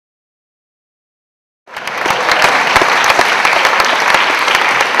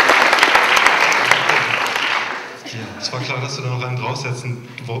Es war klar, dass du da noch einen draufsetzen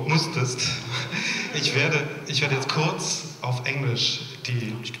musstest. Ich werde jetzt kurz auf Englisch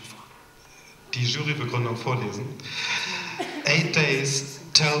die Jurybegründung vorlesen. 8 days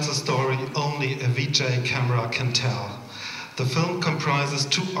tells a story only a VJ camera can tell. The film comprises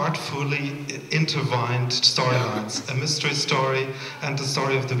two artfully intertwined storylines, a mystery story and the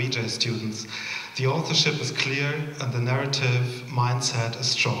story of the VJ students. The authorship is clear and the narrative mindset is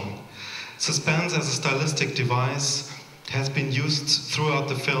strong. Suspense as a stylistic device has been used throughout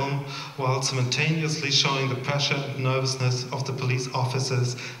the film while simultaneously showing the pressure and nervousness of the police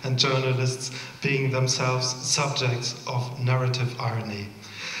officers and journalists being themselves subjects of narrative irony.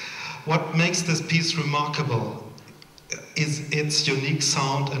 What makes this piece remarkable is its unique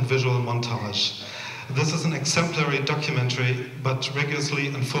sound and visual montage. This is an exemplary documentary, but rigorously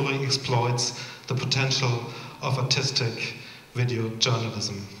and fully exploits the potential of artistic video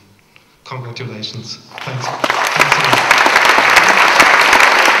journalism. Congratulations. Thanks. Thanks a lot.